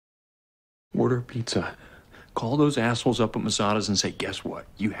Order pizza. Call those assholes up at Masada's and say, guess what?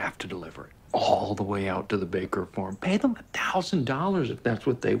 You have to deliver it all the way out to the Baker farm. Pay them $1,000 if that's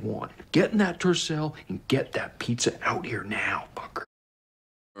what they want. Get in that Tercel and get that pizza out here now, fucker.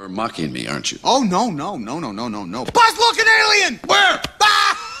 You're mocking me, aren't you? Oh, no. Buzz-looking alien! Where?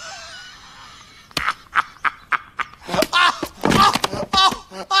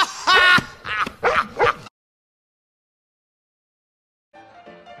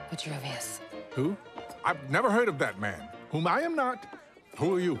 Vitruvius. Who? I've never heard of that man. Whom I am not.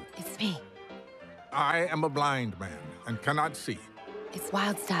 Who are you? It's me. I am a blind man and cannot see. It's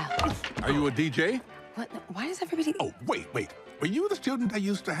Wild Style. Are you a DJ? What? Why does everybody... Oh, wait. Were you the student I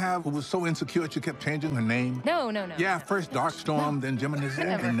used to have who was so insecure she kept changing her name? No. Yeah, first Darkstorm, then Gemini,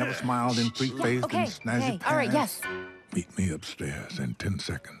 and Never Smiled, then Freak-Faced, Okay, and Snazzy Pants. all right, yes. Meet me upstairs in 10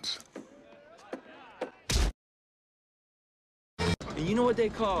 seconds. You know what they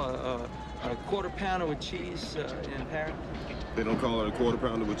call a quarter pounder with cheese in Paris? They don't call it a quarter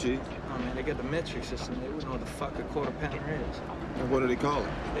pounder with cheese? Oh man, they got the metric system. They wouldn't know what the fuck a quarter pounder is. And what do they call it?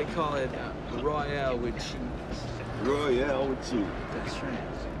 They call it Royale with cheese. Royale with cheese. That's right.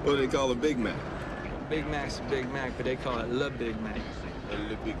 What do they call a Big Mac? Big Mac's a Big Mac, but they call it Le Big Mac.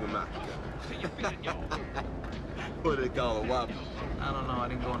 Le Big Mac. What do they call a Whopper? I don't know. I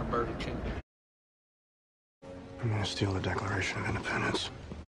didn't go on a Burger King. I'm gonna steal the Declaration of Independence.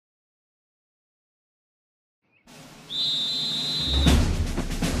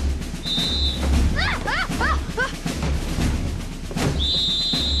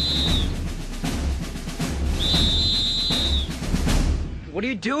 What are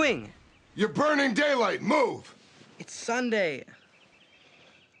you doing? You're burning daylight. Move! It's Sunday.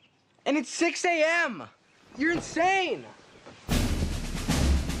 And it's 6 a.m. You're insane.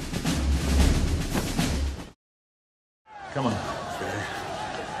 Come on, okay?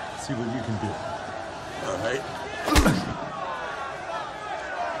 See what you can do. All right?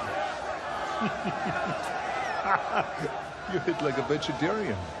 You hit like a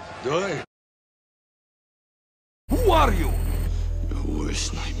vegetarian. Do I? Who are you? Your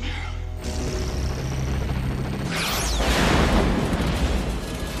worst nightmare.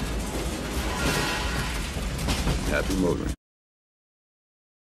 Happy motoring.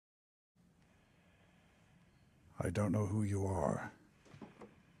 I don't know who you are.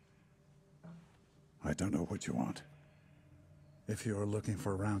 I don't know what you want. If you're looking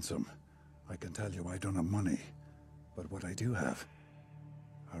for ransom, I can tell you I don't have money. But what I do have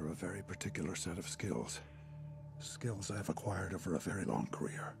are a very particular set of skills. Skills I've acquired over a very long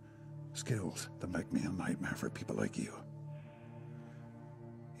career. Skills that make me a nightmare for people like you.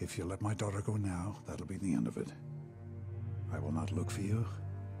 If you let my daughter go now, that'll be the end of it. I will not look for you.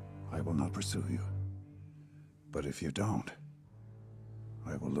 I will not pursue you. But if you don't,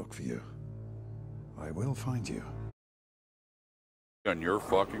 I will look for you. I will find you. On your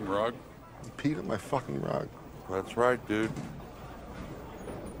fucking rug? You peed on my fucking rug. That's right, dude.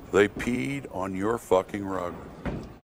 They peed on your fucking rug.